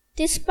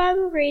This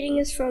Bible reading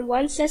is from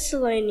 1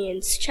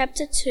 Thessalonians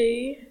chapter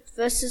 2,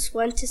 verses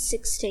 1 to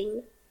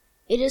 16.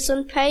 It is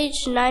on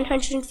page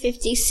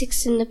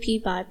 956 in the Pew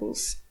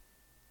Bibles.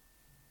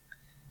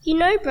 You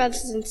know,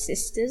 brothers and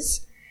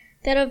sisters,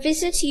 that our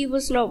visit to you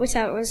was not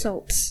without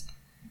results.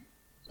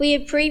 We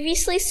had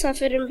previously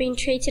suffered and been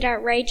treated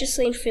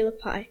outrageously in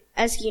Philippi,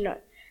 as you know.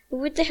 But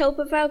with the help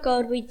of our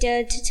God, we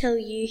dared to tell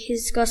you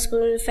his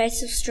gospel in the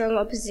face of strong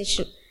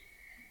opposition.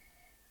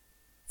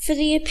 For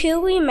the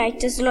appeal we make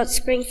does not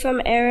spring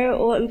from error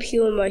or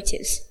impure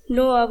motives,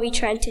 nor are we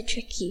trying to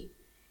trick you.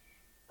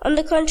 On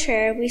the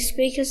contrary, we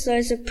speak as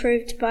those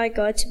approved by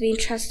God to be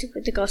entrusted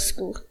with the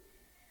gospel.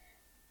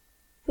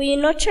 We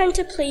are not trying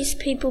to please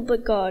people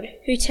but God,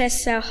 who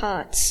tests our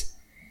hearts.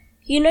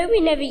 You know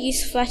we never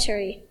use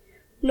flattery,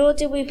 nor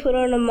did we put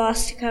on a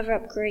mask to cover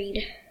up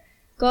greed.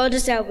 God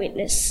is our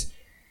witness.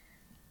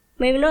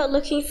 We were not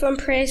looking for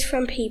praise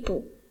from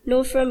people,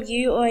 nor from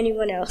you or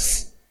anyone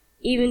else,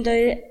 even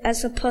though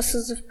as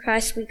apostles of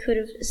Christ we could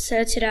have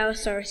asserted our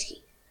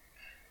authority.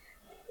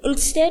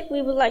 Instead,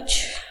 we were like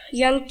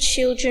young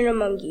children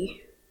among you.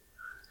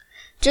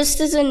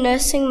 Just as a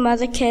nursing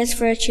mother cares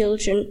for her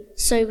children,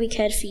 so we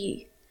cared for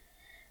you.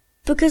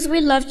 Because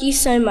we loved you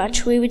so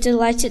much, we were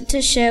delighted to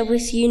share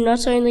with you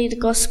not only the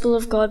gospel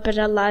of God, but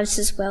our lives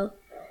as well.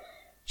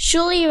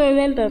 Surely you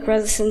remember,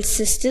 brothers and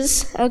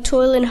sisters, our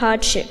toil and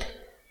hardship.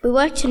 We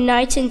worked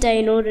night and day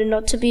in order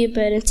not to be a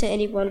burden to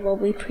anyone while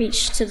we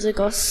preached the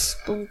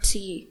gospel to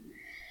you.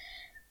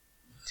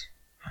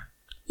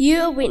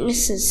 You are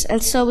witnesses,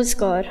 and so is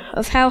God,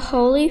 of how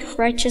holy,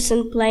 righteous,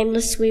 and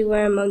blameless we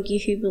were among you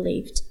who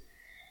believed.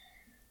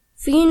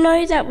 For you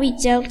know that we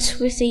dealt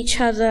with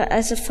each other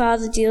as a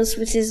father deals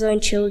with his own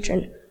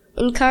children,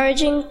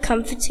 encouraging,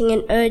 comforting,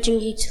 and urging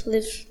you to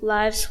live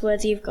lives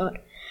worthy of God,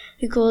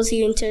 who calls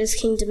you into his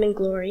kingdom and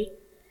glory.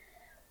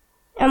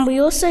 And we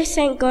also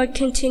thank God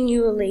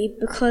continually,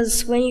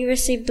 because when you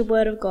received the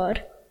word of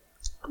God,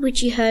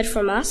 which you heard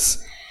from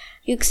us,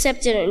 you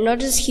accepted it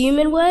not as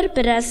human word,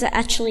 but as it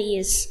actually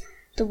is,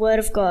 the word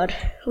of God,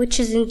 which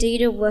is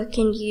indeed at work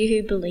in you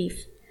who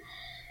believe.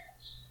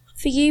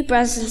 For you,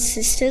 brothers and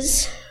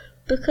sisters,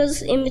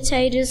 because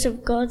imitators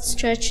of God's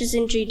churches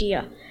in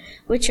Judea,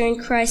 which are in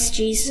Christ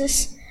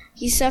Jesus,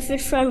 you suffered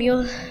from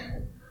your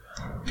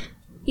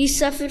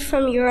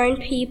own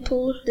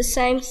people the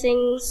same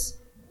things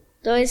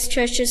those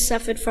churches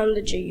suffered from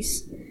the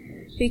Jews,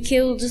 who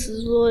killed the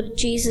Lord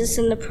Jesus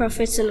and the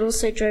prophets and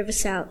also drove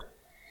us out.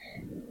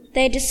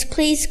 They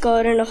displeased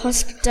God and are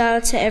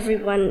hostile to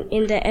everyone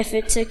in their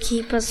effort to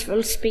keep us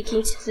from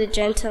speaking to the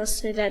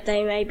Gentiles so that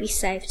they may be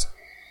saved.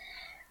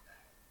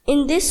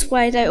 In this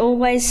way they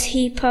always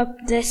heap up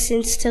their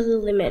sins to the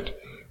limit.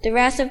 The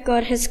wrath of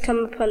God has come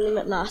upon them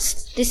at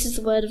last. This is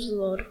the word of the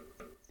Lord.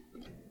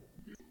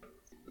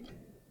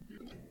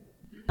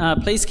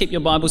 Please keep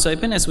your Bibles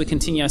open as we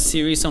continue our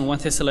series on 1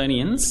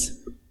 Thessalonians.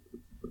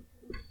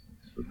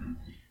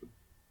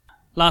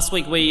 Last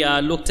week we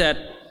looked at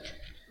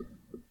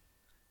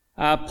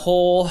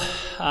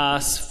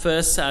Paul's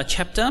first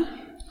chapter.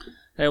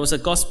 There was a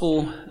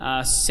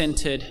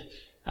gospel-centered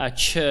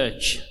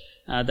church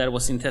that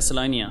was in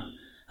Thessalonica.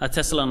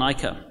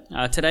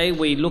 Today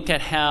we look at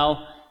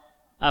how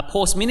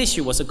Paul's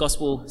ministry was a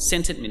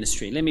gospel-centered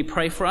ministry. Let me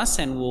pray for us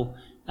and we'll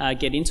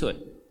get into it.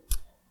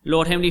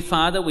 Lord Heavenly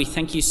Father, we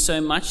thank you so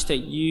much that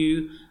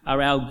you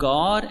are our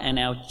God and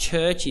our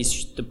church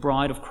is the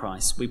bride of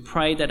Christ. We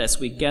pray that as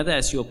we gather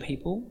as your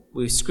people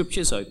with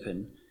scriptures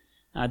open,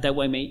 that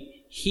we may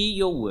hear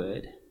your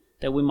word,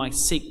 that we might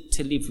seek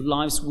to live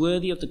lives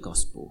worthy of the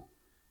gospel.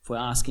 For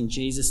I ask in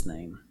Jesus'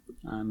 name,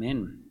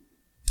 amen.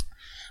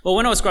 Well,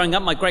 when I was growing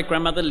up, my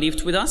great-grandmother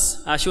lived with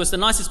us. She was the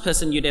nicest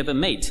person you'd ever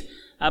meet.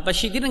 But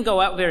she didn't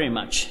go out very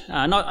much,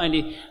 not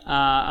only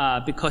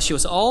because she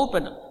was old,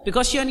 but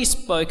because she only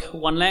spoke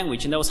one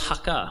language, and that was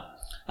Hakka,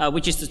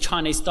 which is the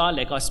Chinese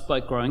dialect I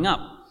spoke growing up.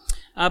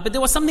 But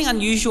there was something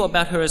unusual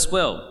about her as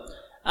well.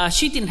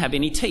 She didn't have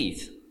any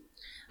teeth.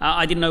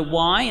 I didn't know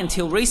why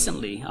until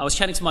recently. I was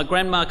chatting to my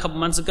grandma a couple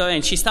months ago,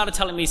 and she started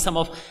telling me some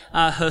of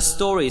her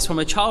stories from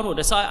her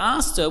childhood. So I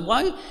asked her,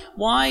 why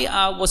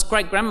was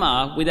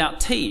great-grandma without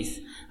teeth?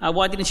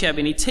 Why didn't she have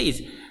any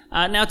teeth?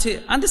 Now,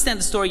 to understand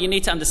the story, you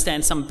need to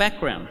understand some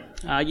background.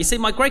 You see,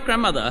 my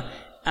great-grandmother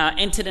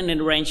entered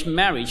an arranged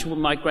marriage with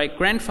my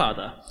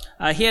great-grandfather.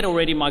 He had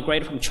already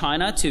migrated from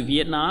China to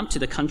Vietnam, to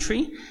the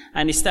country,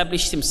 and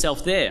established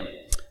himself there.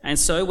 And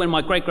so when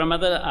my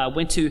great-grandmother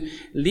went to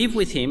live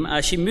with him,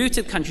 she moved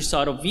to the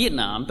countryside of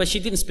Vietnam, but she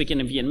didn't speak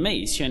any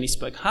Vietnamese. She only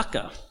spoke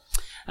Hakka.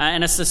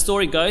 And as the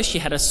story goes, she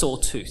had a sore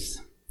tooth.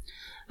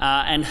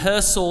 And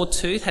her sore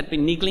tooth had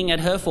been niggling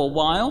at her for a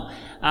while.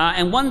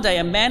 And one day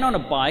a man on a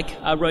bike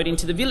rode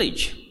into the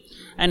village.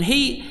 And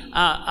he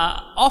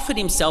offered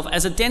himself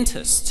as a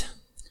dentist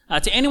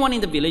to anyone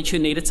in the village who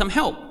needed some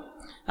help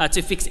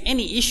to fix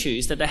any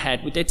issues that they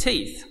had with their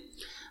teeth.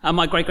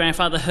 My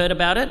great-grandfather heard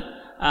about it,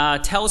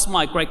 tells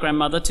my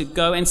great-grandmother to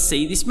go and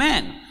see this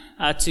man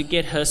to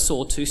get her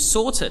sore tooth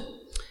sorted.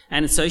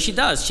 And so she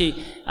does.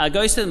 She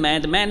goes to the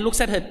man. The man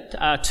looks at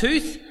her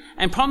tooth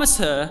and promised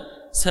her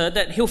her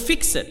that he'll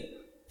fix it.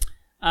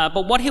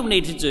 But what he'll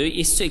need to do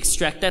is to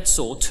extract that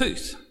sore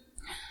tooth.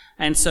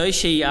 And so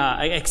she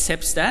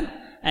accepts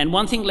that, and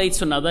one thing leads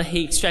to another.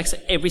 He extracts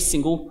every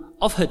single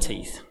of her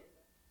teeth.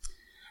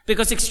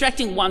 Because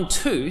extracting one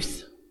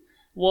tooth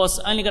was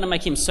only going to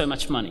make him so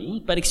much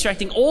money, but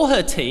extracting all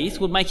her teeth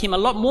would make him a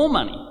lot more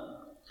money.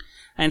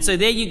 And so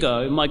there you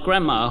go, my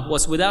grandma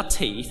was without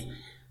teeth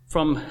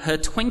from her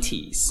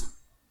 20s,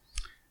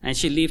 and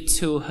she lived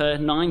to her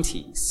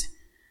 90s.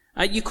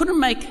 You couldn't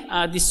make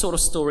this sort of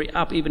story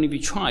up even if you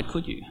tried,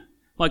 could you?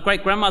 My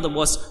great-grandmother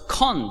was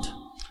conned.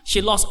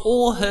 She lost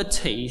all her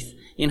teeth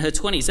in her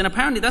 20s, and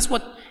apparently that's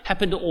what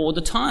happened all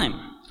the time.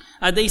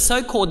 These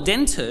so-called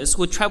dentists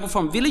would travel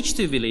from village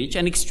to village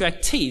and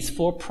extract teeth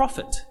for a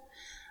profit.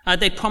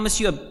 They promise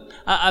you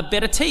a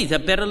better teeth, a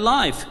better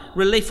life,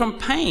 relief from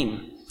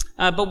pain.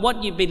 But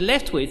what you'd be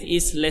left with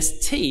is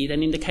less teeth,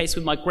 and in the case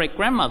with my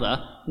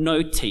great-grandmother,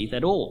 no teeth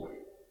at all.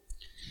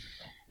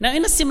 Now,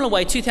 in a similar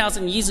way,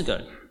 2,000 years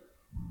ago,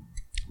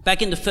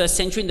 back in the 1st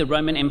century in the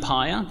Roman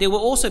Empire, there were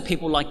also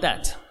people like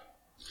that.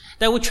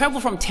 They would travel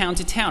from town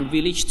to town,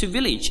 village to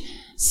village,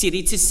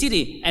 city to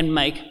city, and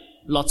make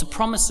lots of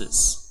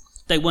promises.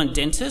 They weren't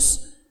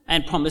dentists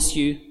and promised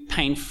you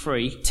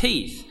pain-free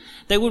teeth.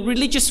 They were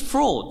religious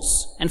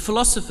frauds and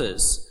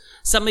philosophers.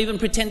 Some even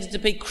pretended to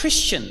be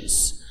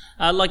Christians,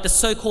 like the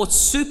so-called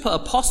super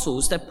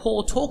apostles that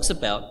Paul talks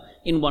about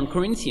in 1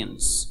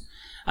 Corinthians.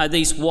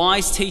 These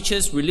wise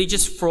teachers,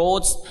 religious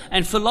frauds,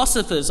 and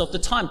philosophers of the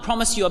time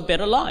promised you a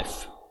better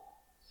life.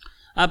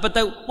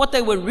 But what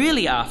they were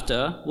really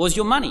after was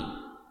your money,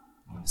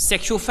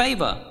 sexual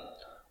favor,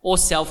 or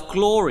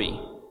self-glory.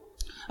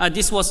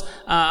 This was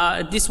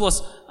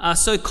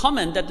so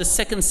common that the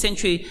 2nd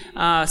century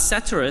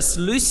satirist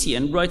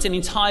Lucian wrote an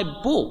entire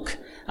book,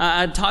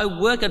 an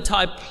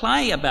entire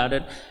play about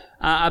it,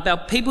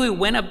 about people who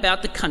went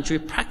about the country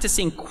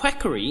practicing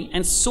quackery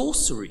and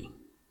sorcery.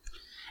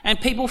 And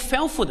people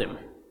fell for them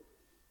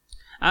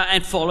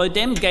and followed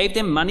them, gave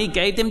them money,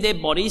 gave them their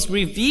bodies,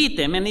 revered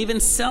them, and even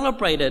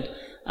celebrated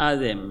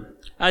them.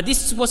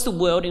 This was the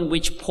world in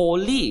which Paul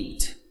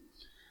lived.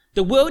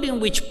 The world in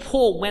which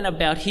Paul went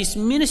about his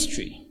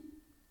ministry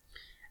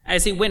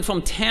as he went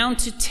from town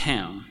to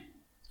town.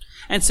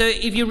 And so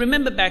if you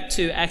remember back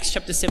to Acts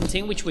chapter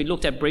 17, which we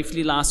looked at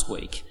briefly last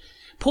week,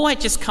 Paul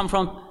had just come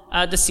from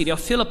the city of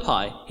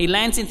Philippi. He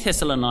lands in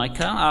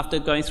Thessalonica after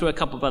going through a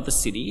couple of other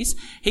cities.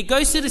 He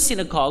goes to the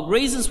synagogue,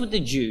 reasons with the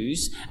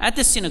Jews at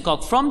the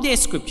synagogue from their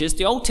scriptures,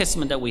 the Old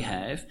Testament that we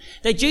have,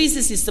 that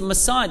Jesus is the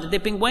Messiah that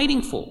they've been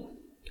waiting for.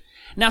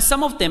 Now,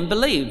 some of them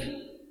believe.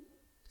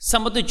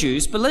 Some of the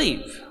Jews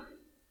believe.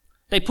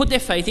 They put their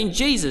faith in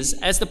Jesus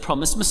as the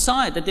promised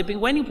Messiah that they've been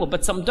waiting for,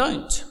 but some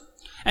don't.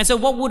 And so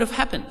what would have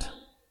happened?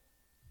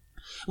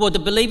 Well, the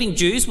believing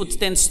Jews would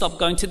then stop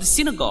going to the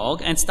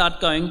synagogue and start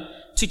going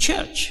to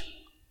church.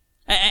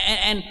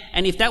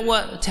 And if that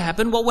were to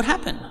happen, what would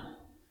happen?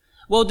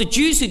 Well, the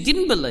Jews who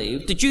didn't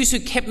believe, the Jews who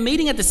kept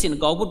meeting at the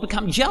synagogue would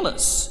become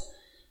jealous.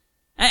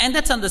 And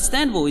that's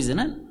understandable, isn't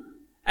it?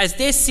 As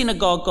their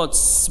synagogue got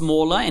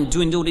smaller and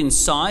dwindled in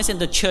size and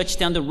the church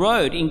down the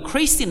road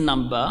increased in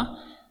number,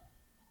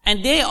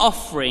 and their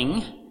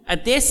offering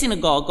at their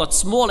synagogue got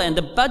smaller and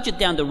the budget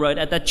down the road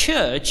at the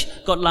church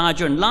got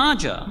larger and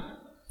larger,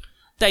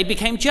 they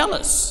became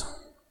jealous.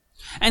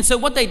 And so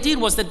what they did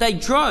was that they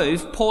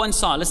drove Paul and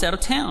Silas out of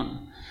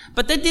town.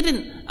 But they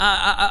didn't,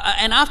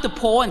 and after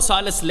Paul and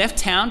Silas left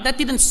town, that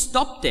didn't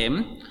stop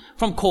them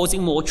from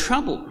causing more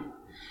trouble.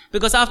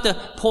 Because after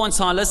Paul and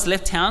Silas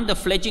left town, the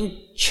fledgling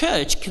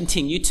church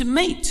continued to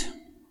meet.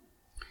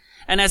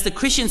 And as the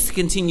Christians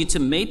continued to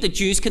meet, the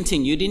Jews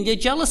continued in their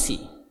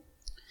jealousy.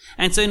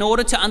 And so in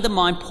order to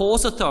undermine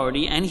Paul's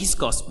authority and his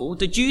gospel,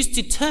 the Jews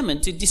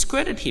determined to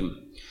discredit him.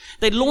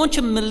 They launched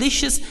a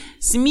malicious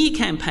smear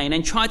campaign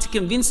and tried to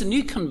convince the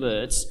new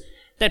converts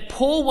that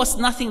Paul was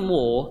nothing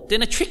more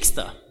than a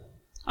trickster,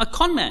 a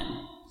con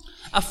man,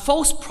 a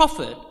false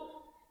prophet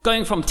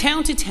going from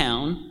town to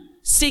town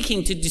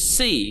seeking to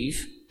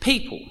deceive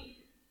people.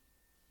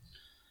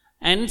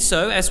 And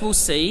so, as we'll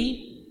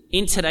see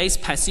in today's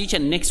passage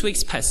and next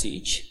week's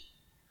passage,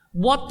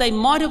 what they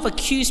might have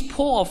accused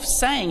Paul of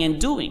saying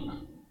and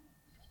doing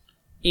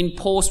in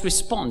Paul's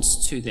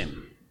response to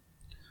them.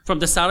 From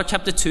the start of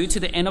chapter 2 to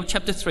the end of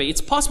chapter 3,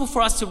 it's possible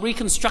for us to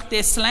reconstruct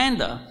their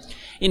slander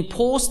in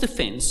Paul's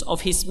defense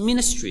of his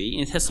ministry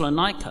in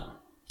Thessalonica.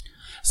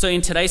 So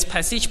in today's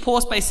passage,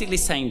 Paul's basically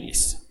saying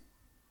this: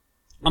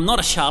 I'm not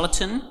a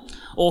charlatan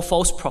or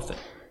false prophet.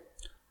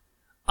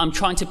 I'm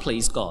trying to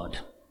please God.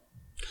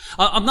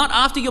 I'm not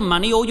after your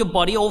money or your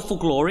body or for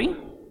glory.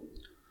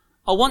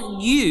 I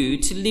want you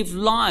to live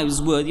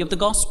lives worthy of the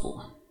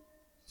gospel.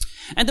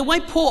 And the way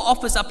Paul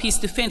offers up his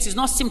defense is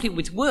not simply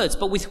with words,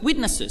 but with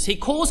witnesses. He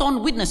calls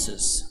on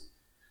witnesses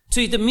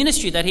to the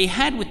ministry that he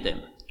had with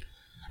them.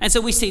 And so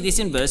we see this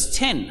in verse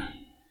 10.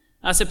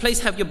 So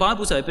please have your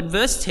Bibles open.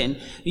 Verse 10,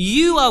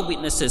 you are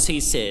witnesses, he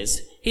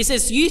says. He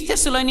says, you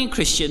Thessalonian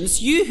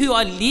Christians, you who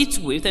I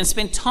lived with and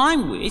spent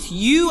time with,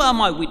 you are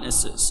my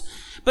witnesses.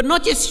 But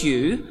not just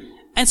you,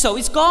 and so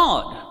is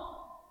God.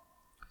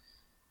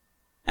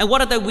 And what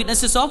are they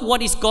witnesses of?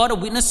 What is God a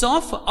witness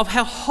of? Of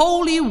how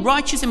holy,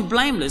 righteous and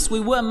blameless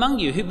we were among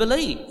you who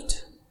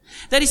believed.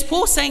 That is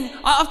Paul saying,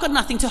 I've got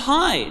nothing to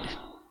hide.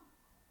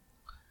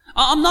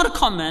 I'm not a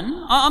con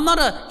man. I'm not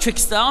a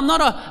trickster. I'm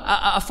not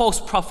a false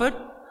prophet.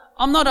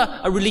 I'm not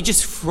a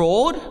religious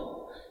fraud.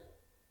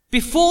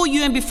 Before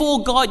you and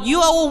before God, you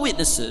are all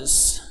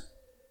witnesses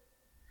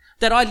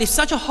that I live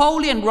such a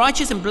holy and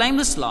righteous and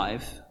blameless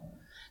life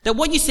that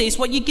what you see is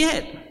what you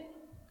get.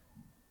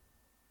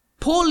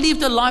 Paul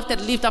lived a life that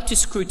lived up to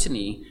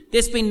scrutiny.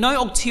 There's been no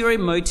ulterior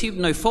motive,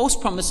 no false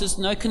promises,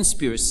 no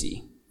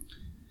conspiracy.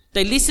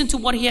 They listened to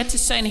what he had to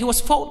say and he was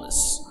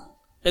faultless.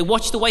 They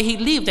watched the way he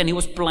lived and he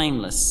was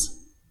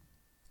blameless.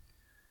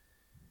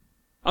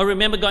 I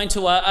remember going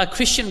to a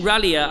Christian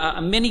rally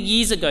many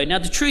years ago. Now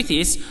the truth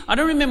is, I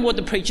don't remember what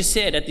the preacher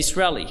said at this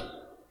rally.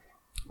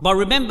 But I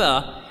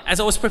remember, as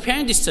I was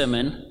preparing this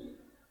sermon,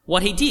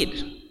 what he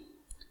did.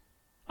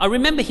 I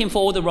remember him for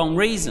all the wrong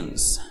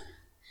reasons.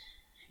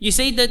 You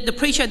see, the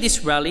preacher at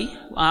this rally,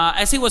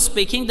 as he was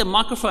speaking, the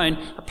microphone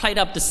played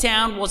up, the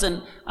sound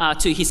wasn't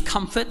to his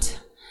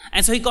comfort,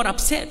 and so he got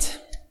upset.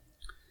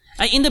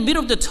 In the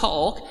middle of the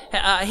talk,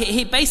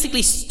 he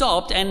basically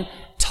stopped and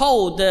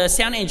told the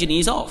sound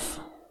engineers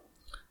off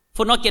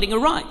for not getting it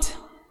right.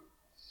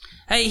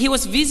 He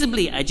was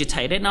visibly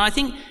agitated, and I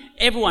think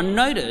everyone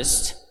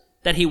noticed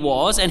that he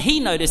was, and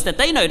he noticed that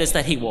they noticed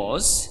that he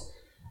was,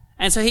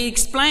 and so he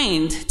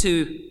explained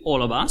to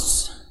all of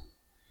us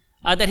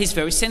that he's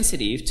very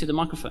sensitive to the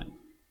microphone.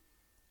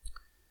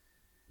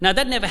 Now,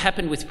 that never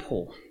happened with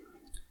Paul,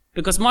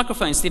 because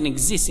microphones didn't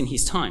exist in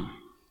his time.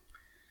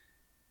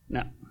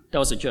 No, that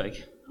was a joke.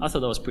 I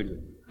thought that was pretty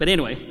good. But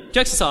anyway,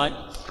 jokes aside,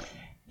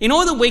 in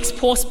all the weeks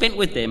Paul spent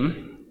with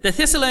them, the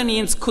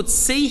Thessalonians could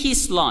see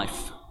his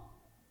life.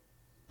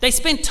 They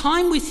spent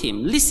time with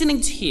him,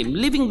 listening to him,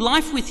 living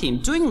life with him,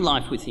 doing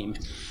life with him.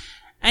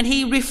 And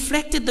he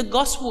reflected the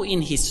gospel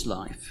in his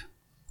life.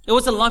 It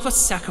was a life of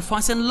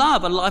sacrifice and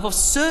love, a life of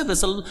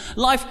service, a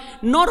life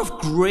not of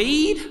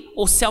greed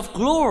or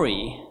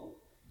self-glory,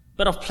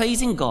 but of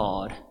pleasing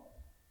God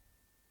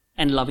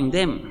and loving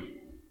them.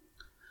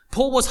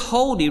 Paul was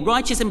holy,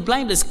 righteous and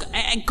blameless,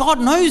 and God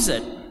knows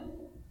it.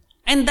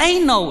 And they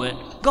know it.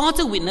 God's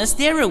a witness,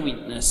 they're a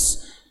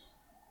witness.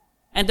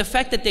 And the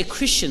fact that they're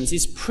Christians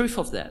is proof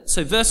of that.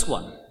 So verse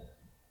 1.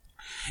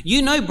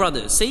 You know,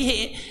 brothers,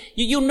 see,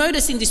 you'll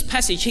notice in this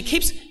passage, he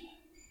keeps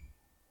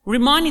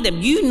reminding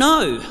them, you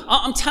know,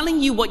 I'm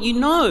telling you what you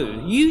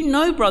know. You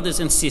know, brothers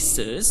and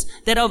sisters,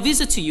 that our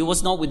visit to you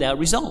was not without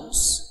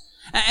results.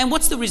 And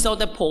what's the result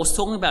that Paul's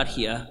talking about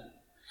here?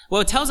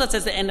 Well, it tells us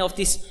at the end of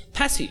this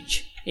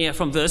passage,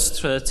 from verse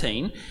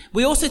 13,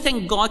 we also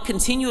thank God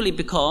continually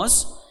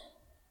because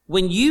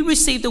when you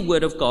received the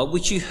word of God,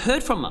 which you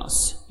heard from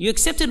us, you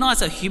accepted not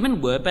as a human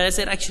word, but as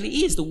it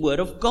actually is, the word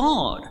of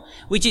God,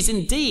 which is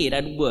indeed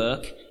at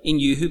work in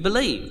you who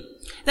believe.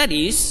 That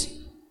is,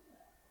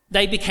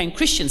 they became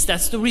Christians.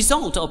 That's the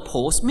result of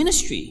Paul's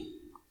ministry.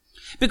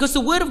 Because the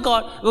word of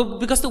God,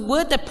 because the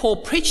word that Paul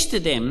preached to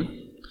them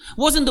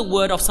wasn't the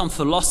word of some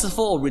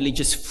philosopher or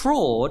religious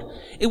fraud.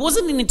 It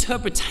wasn't an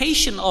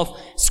interpretation of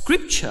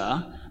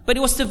scripture, but it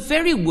was the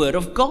very word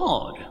of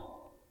God.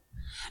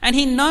 And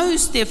he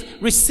knows they've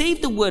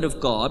received the word of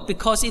God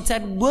because it's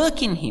at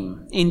work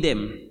in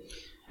them.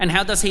 And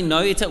how does he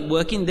know it's at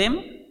work in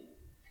them?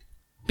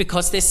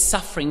 Because they're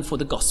suffering for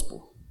the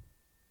gospel.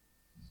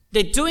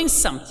 They're doing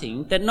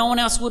something that no one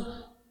else would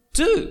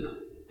do,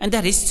 and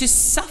that is to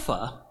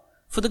suffer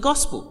for the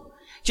gospel,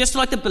 just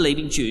like the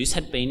believing Jews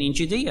had been in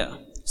Judea.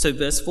 So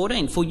verse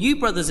 14, for you,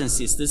 brothers and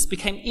sisters,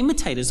 became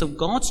imitators of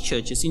God's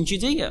churches in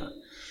Judea,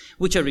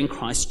 which are in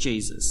Christ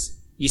Jesus.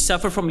 You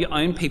suffer from your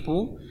own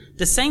people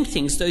the same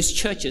things those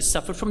churches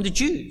suffered from the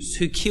Jews,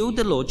 who killed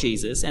the Lord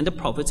Jesus and the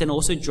prophets and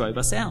also drove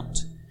us out.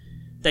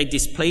 They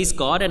displease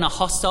God and are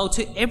hostile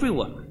to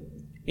everyone,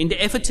 in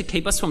the effort to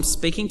keep us from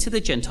speaking to the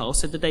Gentiles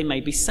so that they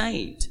may be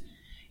saved.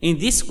 In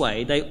this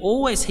way, they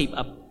always heap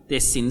up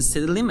their sins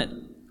to the limit.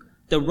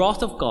 The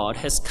wrath of God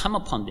has come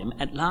upon them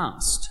at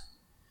last.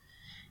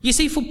 You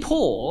see, for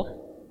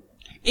Paul,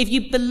 if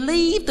you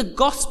believe the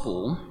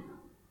gospel,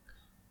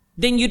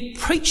 then you'd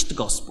preach the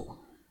gospel.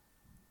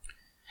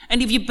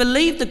 And if you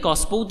believe the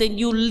gospel, then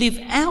you'll live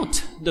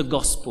out the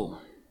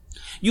gospel.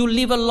 You'll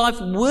live a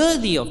life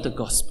worthy of the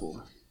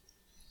gospel.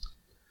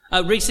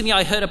 Recently,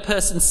 I heard a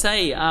person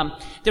say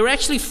there are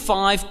actually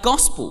 5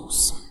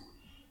 gospels,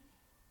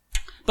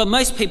 but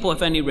most people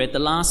have only read the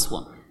last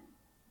one.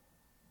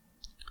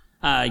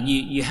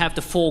 You have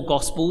the 4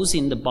 gospels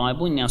in the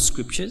Bible, in our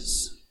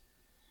scriptures,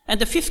 and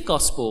the 5th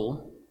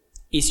gospel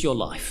is your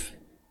life.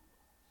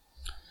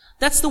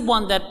 That's the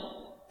one that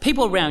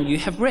people around you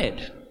have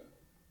read.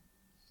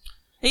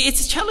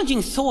 It's a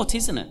challenging thought,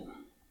 isn't it?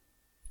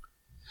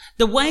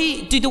 Do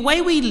the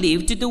way we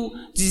live, do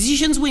the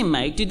decisions we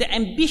make, do the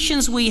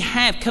ambitions we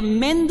have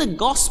commend the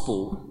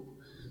gospel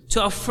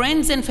to our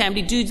friends and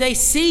family? Do they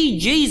see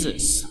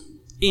Jesus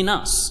in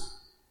us?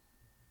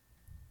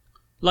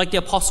 Like the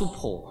Apostle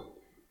Paul?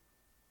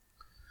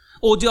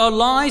 Or do our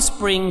lives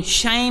bring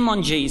shame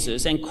on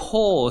Jesus and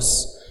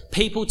cause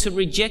people to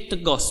reject the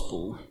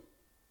gospel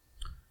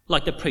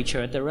like the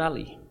preacher at the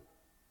rally.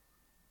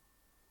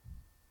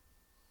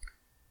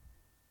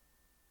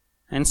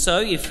 And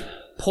so if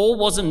Paul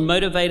wasn't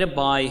motivated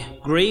by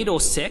greed or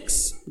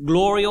sex,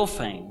 glory or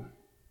fame,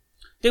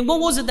 then what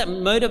was it that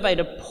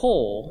motivated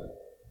Paul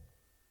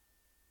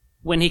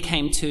when he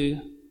came to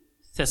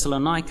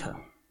Thessalonica?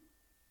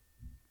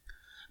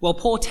 Well,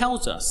 Paul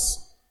tells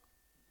us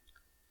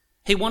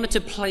he wanted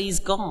to please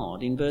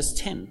God in verse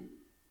 10.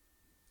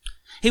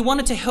 He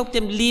wanted to help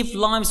them live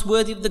lives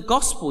worthy of the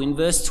gospel in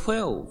verse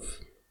 12,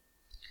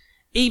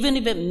 even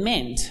if it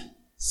meant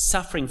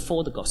suffering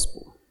for the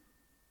gospel.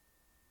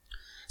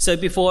 So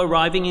before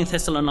arriving in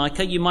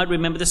Thessalonica, you might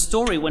remember the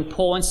story when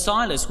Paul and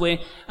Silas were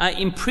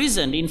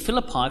imprisoned in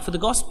Philippi for the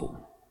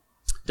gospel.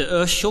 The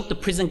earth shook, the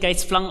prison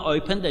gates flung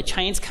open, the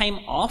chains came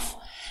off.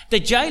 The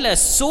jailer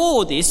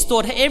saw this,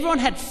 thought everyone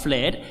had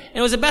fled,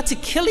 and was about to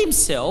kill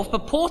himself,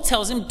 but Paul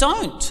tells him,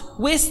 "Don't,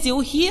 we're still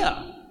here."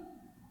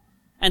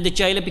 And the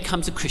jailer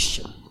becomes a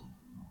Christian.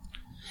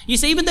 You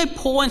see, even though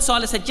Paul and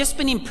Silas had just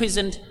been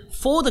imprisoned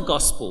for the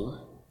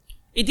gospel,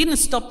 it didn't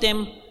stop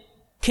them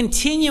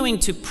continuing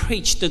to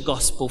preach the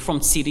gospel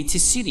from city to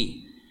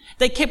city.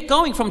 They kept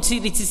going from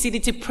city to city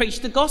to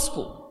preach the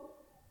gospel.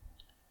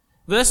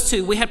 Verse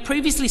 2, we had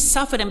previously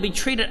suffered and been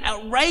treated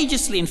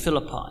outrageously in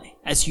Philippi,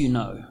 as you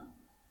know.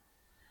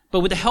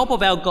 But with the help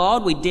of our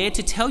God, we dare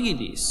to tell you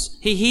this.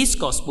 His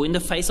gospel in the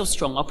face of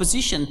strong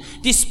opposition.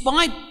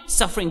 Despite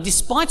suffering,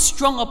 despite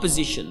strong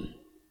opposition,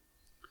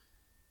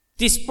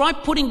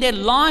 despite putting their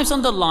lives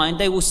on the line,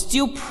 they will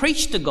still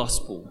preach the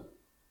gospel.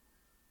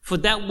 For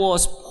that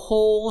was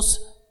Paul's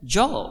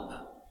job,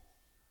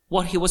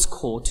 what he was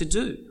called to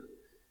do.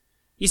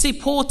 You see,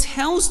 Paul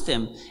tells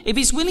them if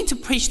he's willing to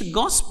preach the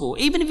gospel,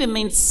 even if it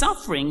means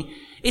suffering,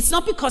 it's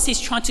not because he's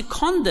trying to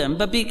con them,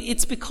 but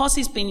it's because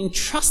he's been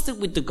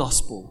entrusted with the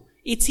gospel.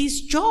 It's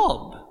his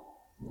job.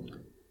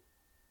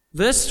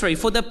 Verse 3,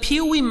 for the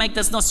appeal we make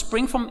does not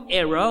spring from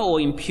error or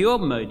impure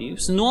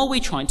motives, nor are we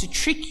trying to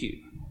trick you.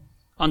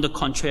 On the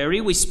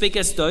contrary, we speak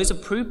as those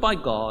approved by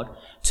God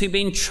to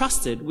be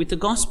entrusted with the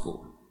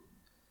gospel.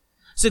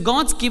 So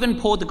God's given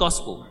Paul the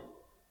gospel,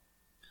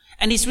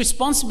 and his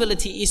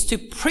responsibility is to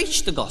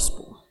preach the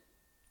gospel.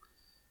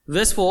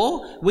 Verse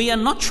 4, we are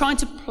not trying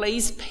to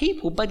please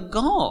people, but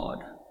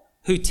God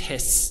who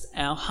tests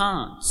our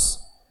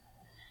hearts.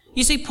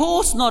 You see,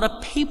 Paul's not a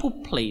people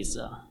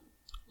pleaser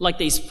like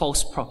these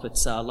false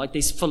prophets are, like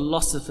these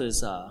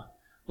philosophers are,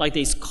 like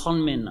these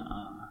conmen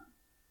are.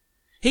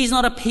 He's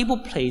not a people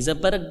pleaser,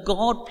 but a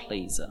God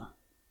pleaser.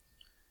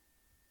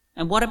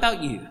 And what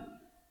about you?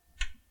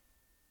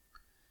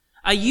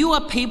 Are you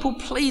a people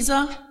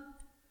pleaser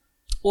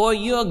or are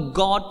you a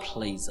God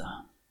pleaser?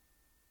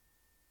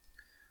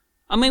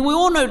 I mean, we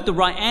all know the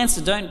right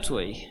answer, don't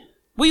we?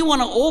 We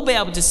want to all be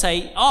able to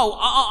say, oh,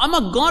 I'm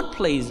a God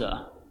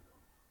pleaser.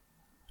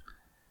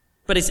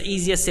 But it's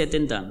easier said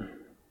than done.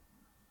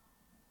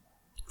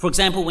 For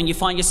example, when you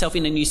find yourself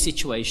in a new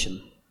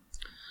situation,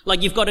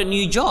 like you've got a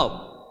new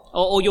job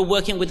or you're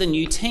working with a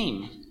new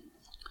team,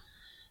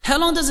 how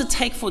long does it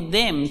take for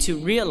them to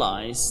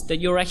realize that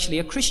you're actually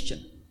a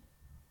Christian?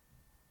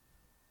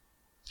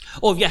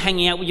 Or if you're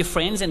hanging out with your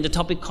friends and the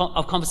topic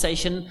of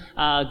conversation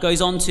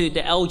goes on to the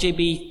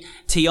LGBTIQ+,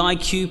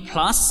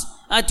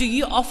 do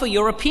you offer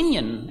your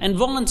opinion and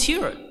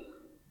volunteer it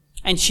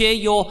and share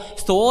your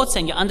thoughts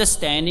and your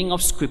understanding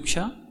of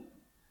Scripture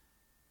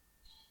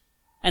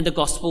and the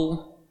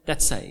gospel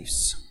that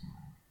saves?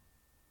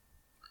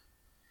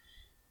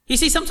 You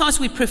see, sometimes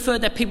we prefer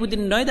that people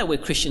didn't know that we're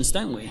Christians,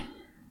 don't we?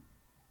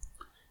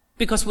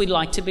 Because we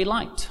like to be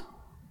liked.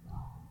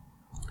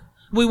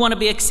 We want to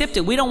be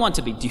accepted. We don't want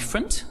to be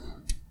different.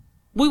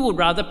 We would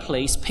rather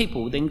please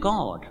people than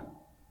God.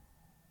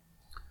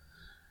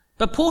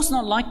 But Paul's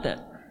not like that.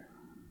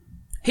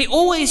 He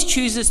always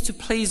chooses to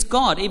please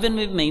God, even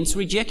if it means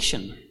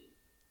rejection.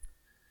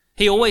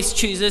 He always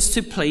chooses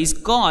to please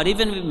God,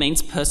 even if it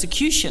means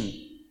persecution.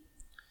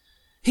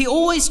 He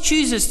always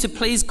chooses to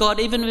please God,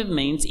 even if it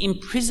means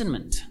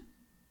imprisonment.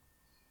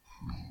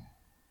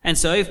 And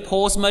so if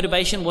Paul's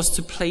motivation was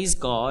to please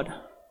God,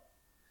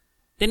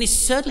 then it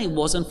certainly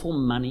wasn't for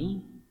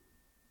money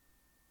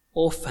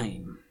or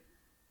fame.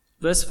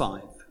 Verse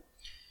 5.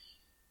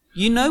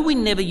 You know we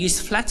never use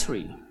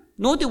flattery,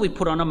 nor do we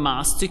put on a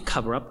mask to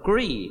cover up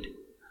greed.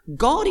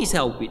 God is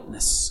our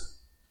witness.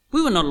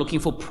 We were not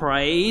looking for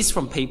praise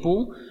from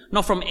people,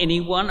 not from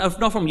anyone,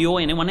 not from you or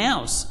anyone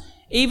else.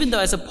 Even though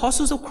as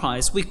apostles of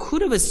Christ, we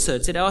could have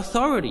asserted our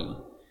authority.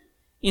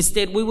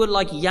 Instead, we were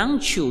like young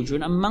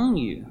children among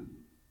you.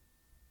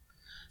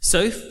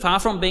 So far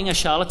from being a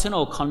charlatan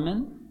or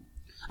conman,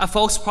 a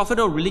false prophet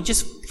or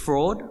religious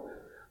fraud,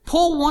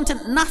 Paul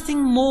wanted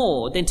nothing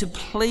more than to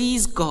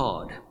please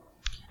God.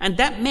 And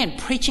that meant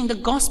preaching the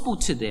gospel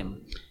to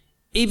them,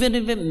 even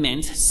if it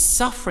meant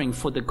suffering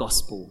for the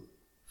gospel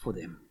for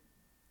them.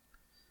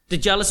 The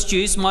jealous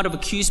Jews might have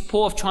accused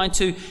Paul of trying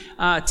to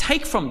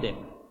take from them.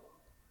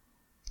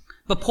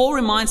 But Paul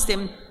reminds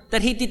them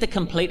that he did the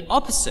complete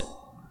opposite.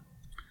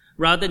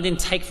 Rather than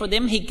take from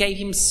them, he gave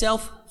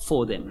himself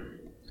for them.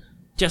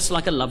 just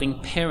like a loving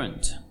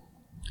parent.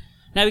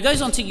 Now he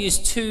goes on to use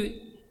two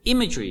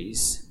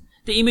imageries,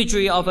 the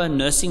imagery of a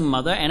nursing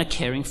mother and a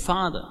caring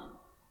father.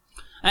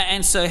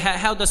 And so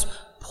how was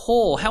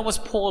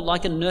Paul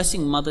like a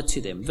nursing mother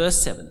to them?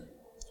 Verse 7.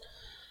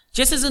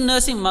 Just as a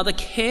nursing mother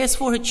cares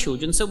for her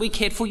children, so we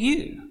cared for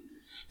you.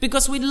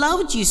 Because we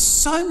loved you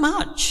so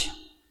much.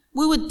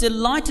 We were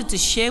delighted to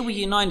share with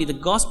you not only the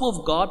gospel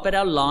of God, but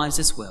our lives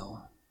as well.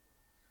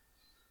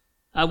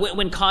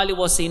 When Kylie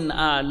was in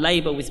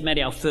labour with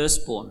Maddie, our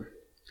firstborn,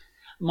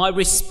 my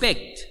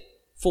respect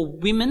for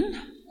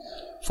women,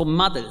 for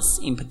mothers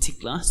in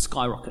particular,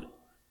 skyrocketed.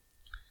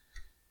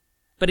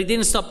 But it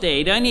didn't stop there.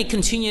 It only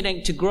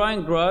continued to grow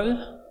and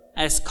grow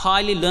as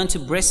Kylie learned to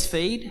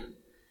breastfeed,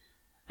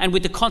 and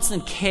with the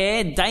constant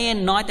care, day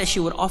and night, that she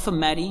would offer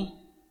Maddie,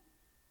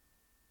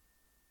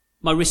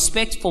 my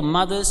respect for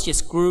mothers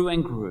just grew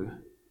and grew.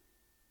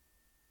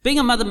 Being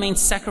a mother means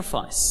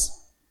sacrifice.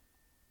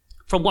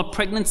 From what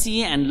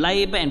pregnancy and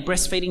labour and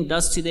breastfeeding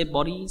does to their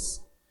bodies,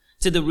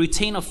 to the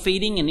routine of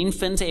feeding an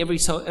infant every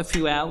a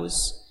few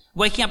hours,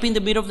 waking up in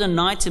the middle of the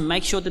night to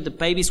make sure that the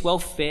baby's well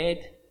fed,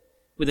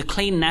 with a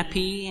clean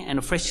nappy and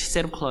a fresh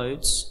set of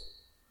clothes.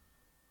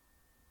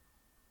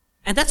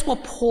 And that's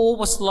what Paul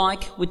was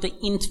like with the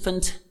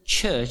infant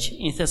church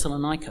in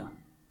Thessalonica.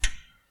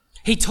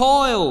 He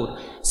toiled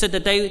so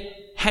that they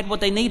had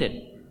what they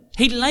needed.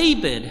 He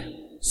laboured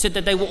so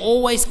that they were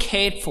always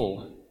cared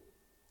for.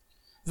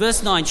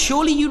 Verse 9,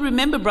 surely you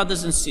remember,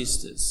 brothers and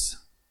sisters,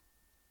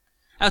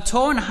 our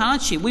toil and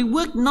hardship. We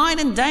worked night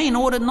and day in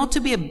order not to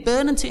be a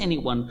burden to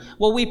anyone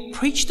while we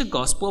preached the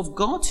gospel of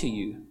God to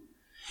you.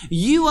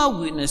 You are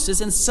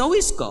witnesses, and so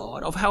is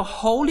God, of how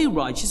holy,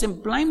 righteous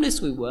and blameless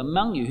we were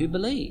among you who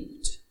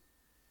believed.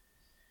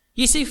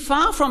 You see,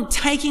 far from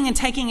taking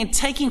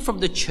from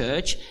the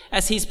church,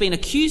 as he's been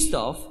accused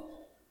of,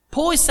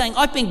 Paul is saying,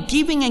 I've been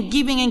giving and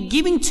giving and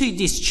giving to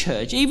this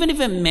church, even if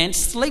it meant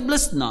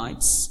sleepless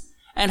nights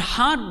and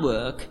hard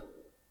work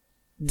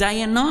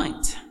day and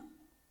night.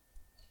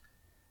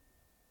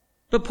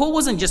 But Paul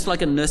wasn't just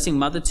like a nursing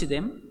mother to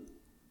them.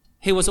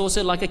 He was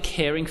also like a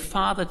caring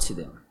father to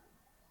them.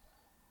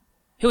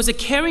 He was a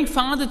caring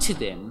father to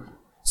them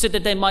so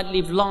that they might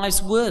live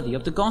lives worthy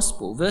of the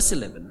gospel. Verse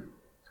 11.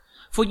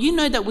 For you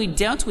know that we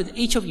dealt with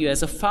each of you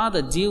as a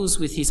father deals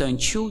with his own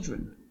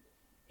children,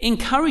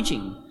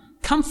 encouraging,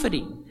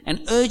 comforting,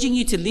 and urging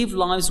you to live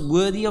lives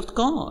worthy of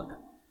God,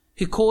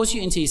 who calls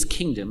you into his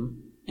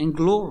kingdom and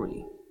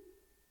glory.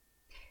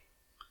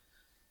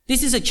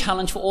 This is a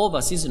challenge for all of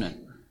us, isn't it?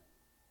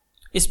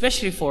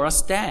 Especially for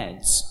us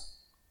dads.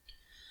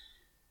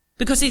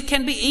 Because it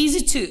can be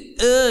easy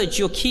to urge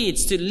your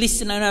kids to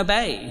listen and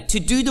obey, to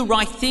do the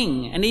right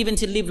thing, and even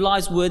to live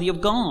lives worthy of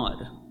God.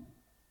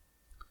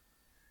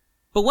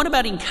 But what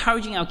about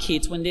encouraging our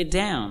kids when they're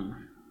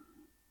down?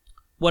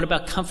 What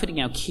about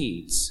comforting our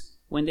kids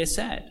when they're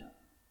sad?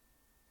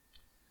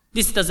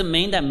 This doesn't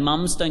mean that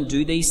mums don't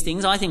do these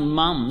things. I think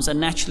mums are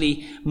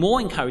naturally more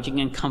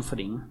encouraging and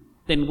comforting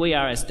than we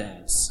are as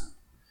dads.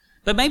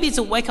 But maybe it's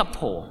a wake-up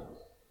call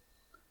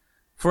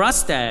for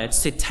us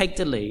dads to take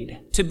the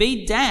lead, to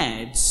be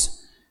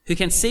dads who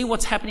can see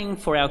what's happening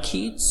for our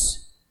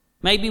kids,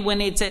 maybe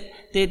when it's at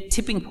their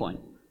tipping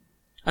point,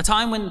 a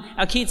time when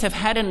our kids have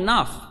had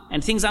enough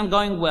and things aren't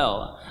going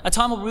well, a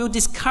time of real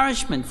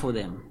discouragement for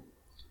them,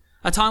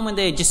 a time when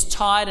they're just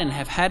tired and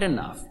have had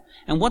enough,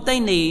 and what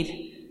they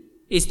need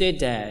is their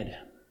dad,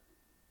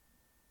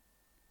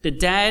 the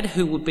dad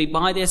who would be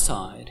by their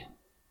side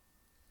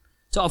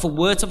to offer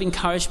words of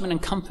encouragement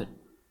and comfort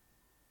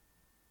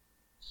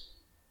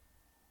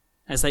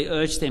as they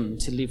urge them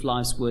to live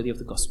lives worthy of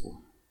the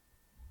gospel.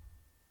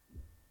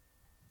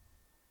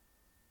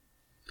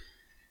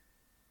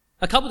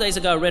 A couple of days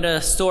ago, I read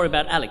a story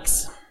about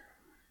Alex.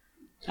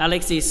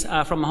 Alex is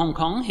from Hong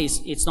Kong.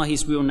 It's not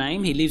his real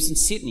name. He lives in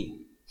Sydney.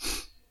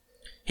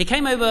 He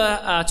came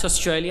over to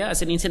Australia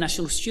as an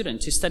international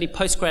student to study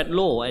postgrad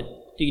law at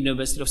the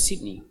University of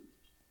Sydney.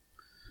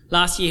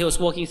 Last year, he was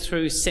walking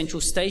through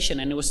Central Station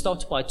and he was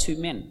stopped by two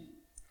men.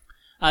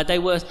 They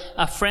were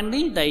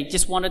friendly. They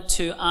just wanted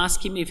to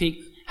ask him if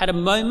he had a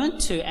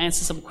moment to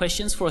answer some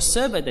questions for a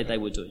survey that they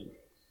were doing.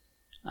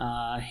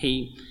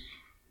 He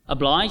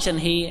obliged and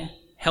he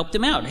helped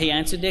them out. He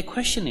answered their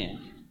questionnaire.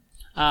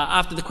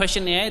 After the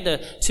questionnaire,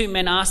 the two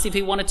men asked if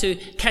he wanted to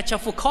catch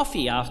up for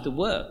coffee after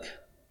work.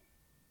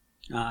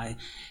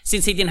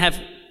 Since he didn't have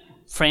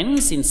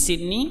friends in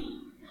Sydney,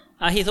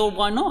 he thought,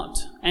 why not?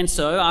 And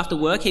so after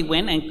work, he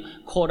went and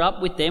caught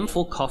up with them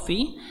for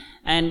coffee.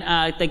 And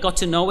they got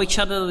to know each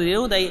other a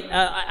little.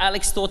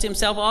 Alex thought to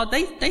himself,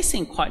 they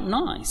seem quite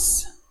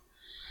nice.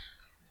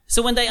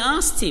 So when they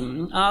asked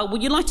him,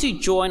 would you like to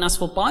join us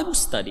for Bible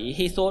study?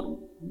 He thought,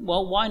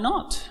 well, why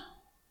not?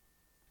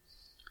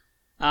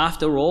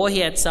 After all, he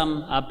had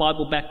some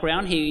Bible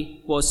background.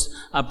 He was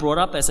brought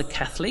up as a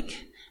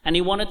Catholic, and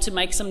he wanted to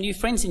make some new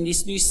friends in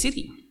this new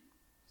city.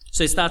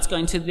 So he starts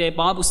going to their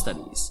Bible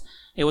studies.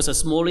 It was a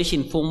smallish,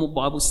 informal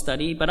Bible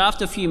study, but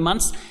after a few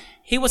months,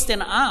 he was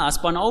then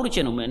asked by an older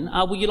gentleman,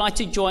 would you like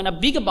to join a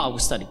bigger Bible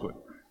study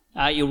group?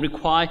 You'll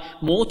require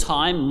more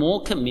time,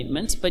 more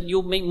commitment, but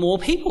you'll meet more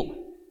people.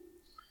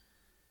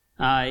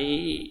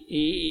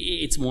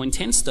 It's more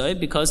intense though,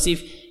 because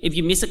if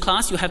you miss a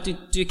class, you have to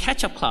do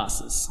catch-up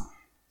classes.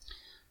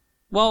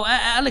 Well,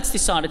 Alex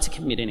decided to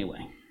commit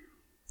anyway,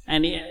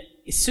 and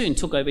it soon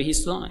took over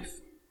his life.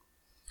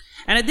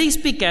 And at these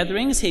big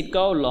gatherings, he'd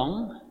go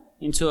along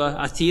into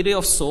a theatre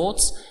of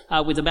sorts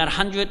with about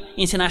 100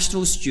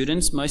 international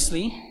students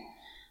mostly.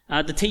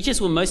 The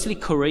teachers were mostly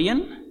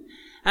Korean.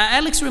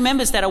 Alex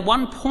remembers that at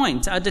one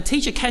point, the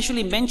teacher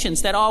casually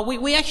mentions that,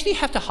 we actually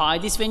have to hire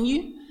this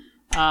venue.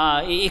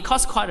 It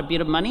costs quite a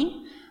bit of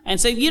money.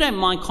 And so if you don't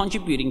mind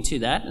contributing to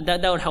that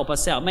would help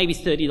us out, maybe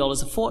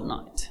 $30 a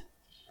fortnight.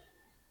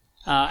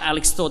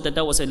 Alex thought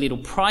that was a little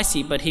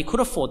pricey, but he could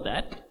afford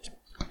that.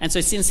 And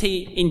so since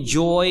he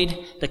enjoyed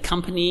the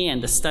company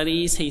and the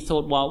studies, he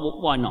thought,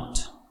 well, why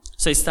not?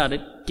 So he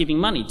started giving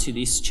money to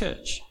this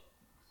church.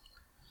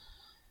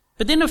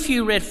 But then a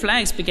few red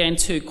flags began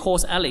to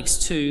cause Alex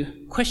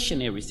to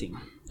question everything.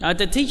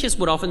 The teachers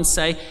would often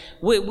say,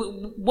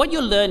 what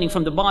you're learning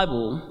from the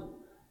Bible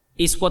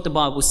is what the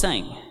Bible's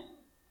saying.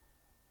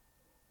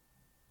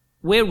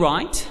 We're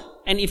right,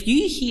 and if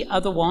you hear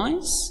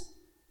otherwise,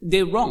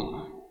 they're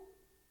wrong.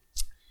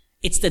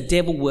 It's the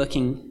devil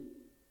working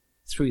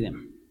through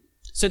them.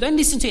 So don't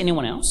listen to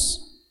anyone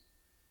else,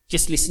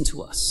 just listen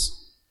to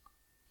us.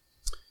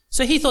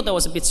 So he thought that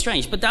was a bit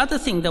strange. But the other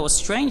thing that was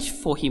strange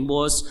for him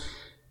was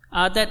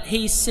that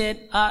he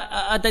said,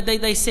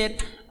 they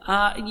said,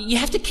 you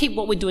have to keep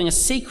what we're doing a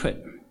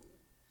secret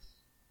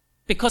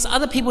because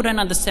other people don't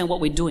understand what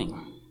we're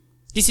doing.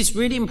 This is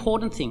really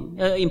important.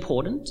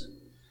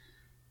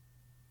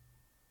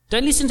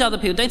 Don't listen to other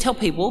people. Don't tell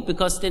people,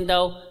 because then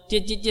they'll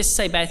just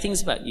say bad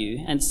things about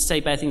you and say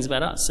bad things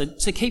about us.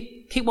 So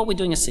keep what we're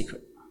doing a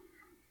secret.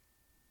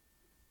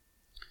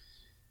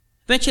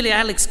 Eventually,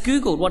 Alex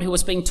Googled what he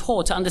was being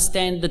taught to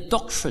understand the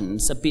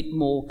doctrines a bit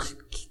more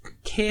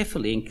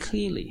carefully and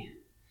clearly.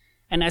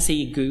 And as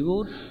he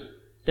Googled,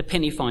 the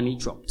penny finally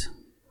dropped.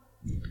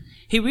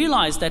 He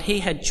realized that he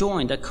had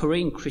joined a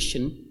Korean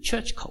Christian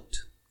church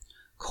cult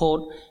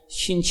called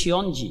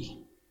Shincheonji.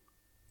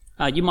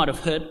 You might have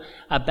heard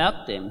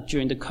about them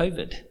during the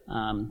COVID.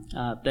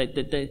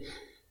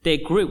 Their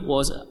group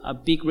was a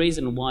big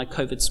reason why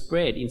COVID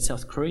spread in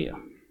South Korea.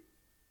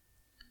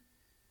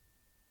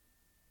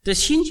 The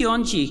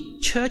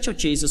Shincheonji Church of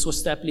Jesus was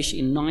established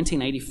in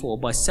 1984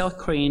 by South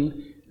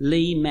Korean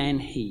Lee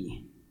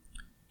Man-hee.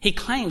 He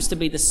claims to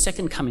be the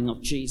second coming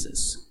of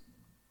Jesus.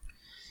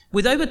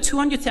 With over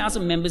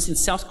 200,000 members in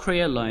South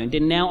Korea alone, they're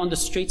now on the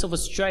streets of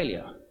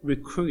Australia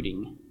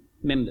recruiting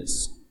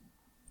members.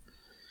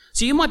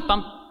 So you might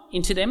bump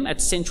into them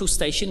at Central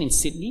Station in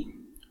Sydney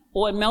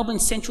or at Melbourne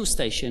Central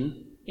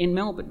Station in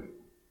Melbourne.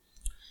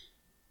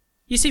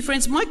 You see,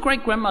 friends, my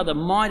great-grandmother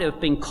might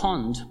have been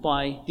conned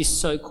by this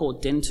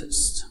so-called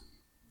dentist.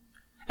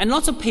 And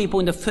lots of people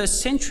in the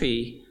first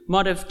century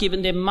might have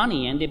given their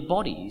money and their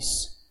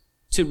bodies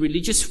to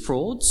religious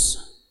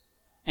frauds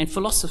and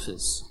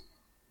philosophers.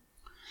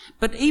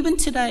 But even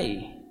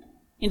today,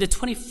 in the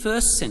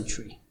 21st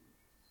century,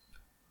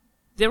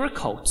 there are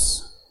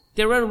cults,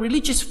 there are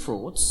religious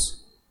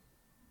frauds,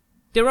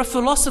 there are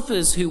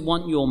philosophers who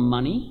want your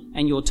money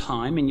and your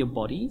time and your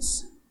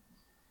bodies,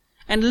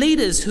 and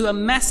leaders who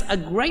amass a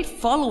great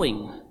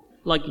following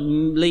like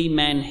Lee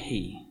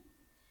Man-hee,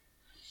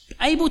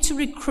 able to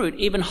recruit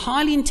even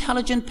highly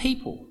intelligent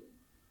people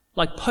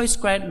like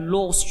postgrad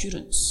law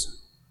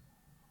students.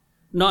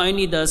 Not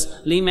only does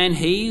Lee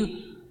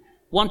Man-hee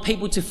want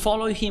people to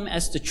follow him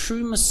as the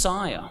true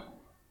Messiah,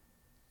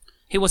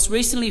 he was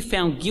recently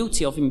found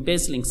guilty of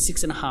embezzling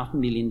 $6.5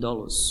 million.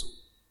 Not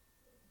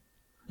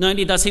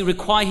only does he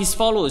require his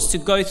followers to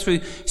go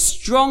through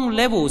strong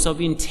levels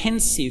of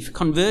intensive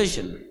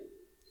conversion,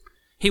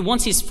 he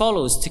wants his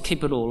followers to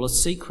keep it all a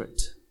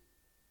secret.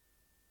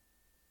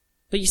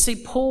 But you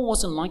see, Paul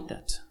wasn't like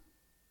that.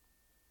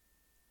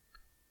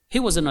 He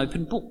was an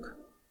open book.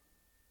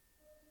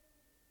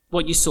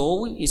 What you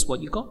saw is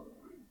what you got.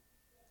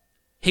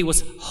 He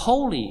was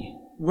holy,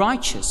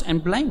 righteous,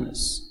 and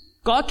blameless.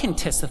 God can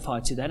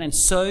testify to that, and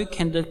so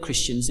can the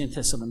Christians in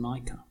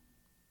Thessalonica.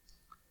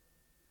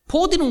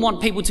 Paul didn't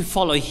want people to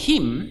follow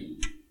him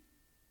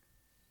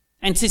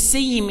and to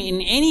see him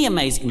in any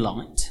amazing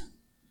light,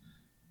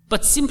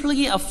 but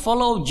simply a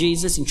follower of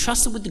Jesus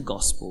entrusted with the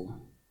gospel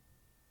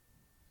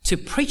to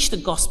preach the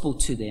gospel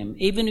to them,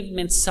 even if it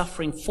meant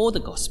suffering for the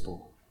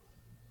gospel,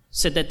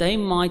 so that they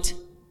might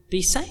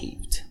be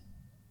saved.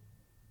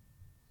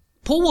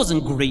 Paul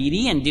wasn't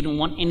greedy and didn't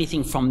want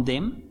anything from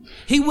them.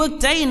 He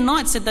worked day and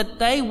night so that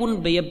they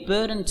wouldn't be a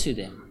burden to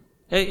them.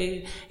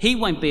 He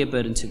won't be a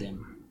burden to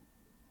them.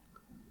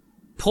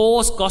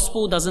 Paul's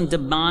gospel doesn't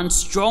demand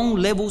strong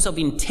levels of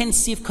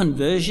intensive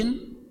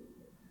conversion,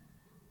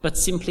 but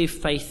simply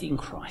faith in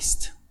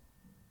Christ.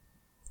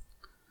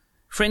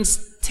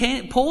 Friends,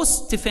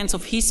 Paul's defense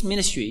of his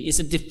ministry is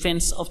a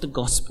defense of the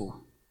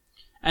gospel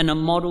and a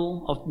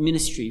model of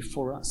ministry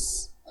for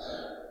us,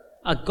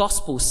 a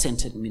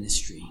gospel-centered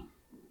ministry.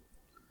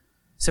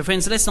 So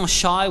friends, let's not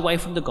shy away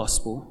from the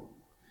gospel,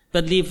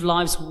 but live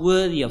lives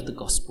worthy of the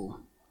gospel,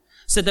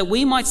 so that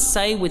we might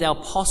say with our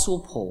apostle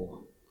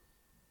Paul,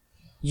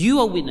 "You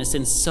are witness,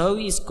 and so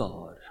is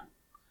God,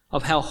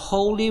 of how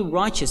holy,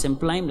 righteous, and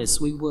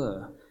blameless we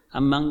were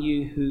among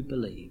you who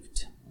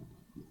believed."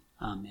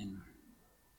 Amen.